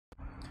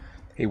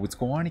Hey, what's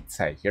going on? It's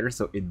Sai here.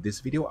 So in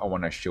this video, I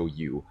want to show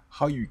you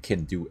how you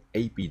can do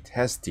A/B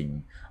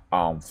testing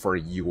for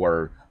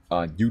your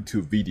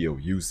YouTube video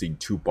using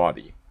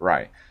TubeBuddy,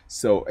 right?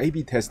 So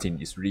A/B testing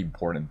is really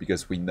important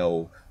because we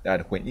know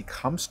that when it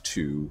comes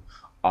to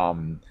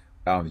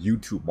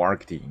YouTube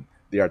marketing,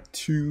 there are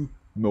two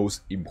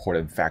most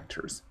important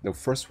factors. The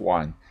first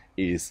one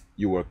is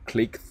your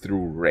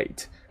click-through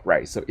rate,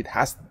 right? So it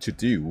has to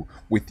do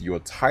with your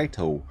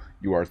title,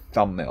 your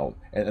thumbnail,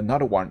 and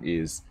another one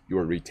is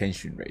your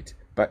retention rate.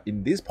 But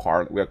in this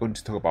part, we are going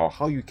to talk about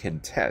how you can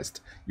test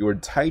your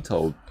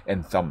title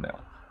and thumbnail,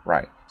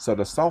 right? So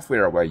the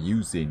software we're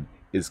using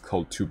is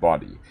called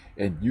TubeBuddy,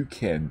 and you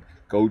can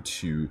go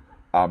to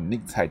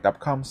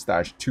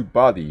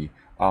nickcai.com/TubeBuddy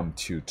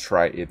to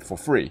try it for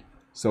free.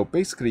 So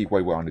basically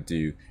what we want to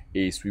do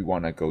is we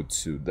want to go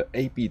to the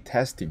A/B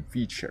testing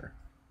feature,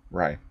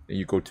 right? And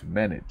you go to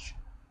manage.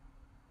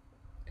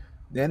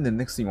 Then the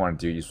next thing you want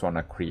to do is want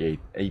to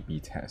create A/B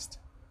test.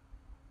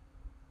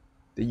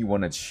 Then you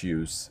want to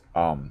choose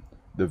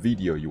the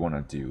video you want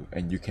to do,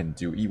 and you can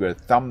do either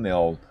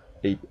thumbnail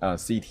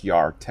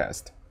CTR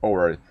test,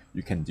 or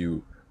you can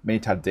do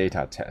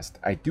metadata test.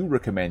 I do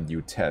recommend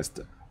you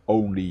test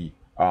only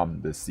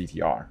the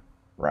CTR,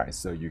 right?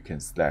 So you can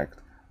select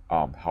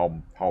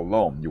how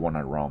long you want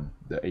to run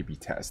the A/B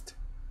test.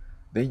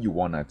 Then you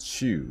want to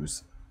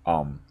choose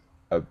a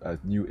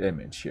new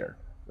image here,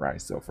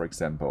 right? So for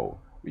example,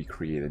 we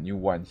create a new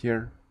one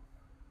here,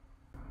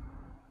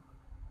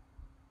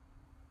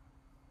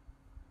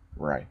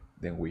 right?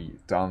 Then we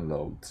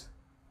download.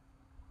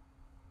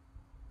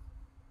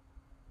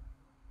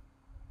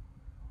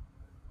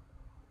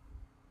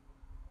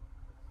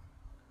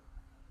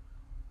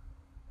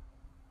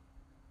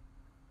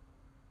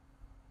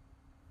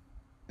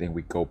 Then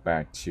we go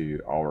back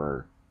to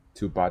our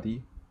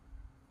TubeBuddy.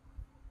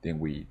 Then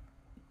we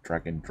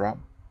drag and drop.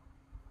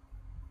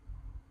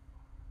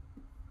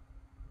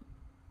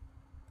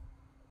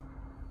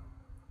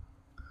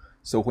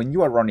 So when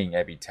you are running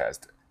A/B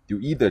test, you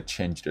either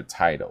change the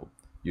title,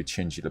 you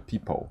change the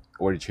people,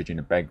 or you change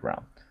the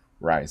background,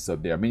 right? So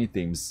there are many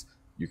things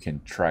you can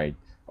try,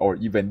 or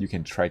even you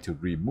can try to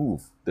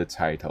remove the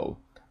title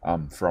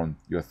from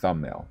your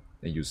thumbnail.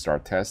 Then you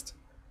start test.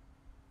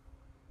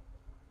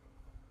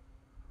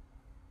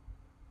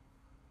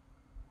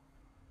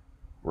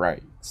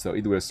 Right, so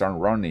it will start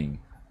running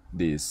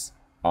this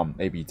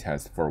A/B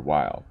test for a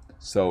while.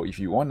 So if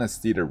you want to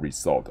see the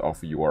result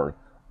of your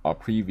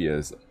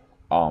previous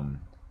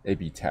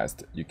A/B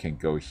test, you can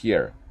go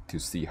here to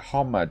see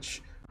how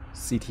much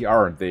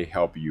CTR they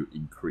help you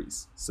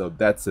increase. So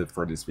that's it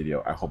for this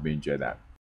video. I hope you enjoyed that.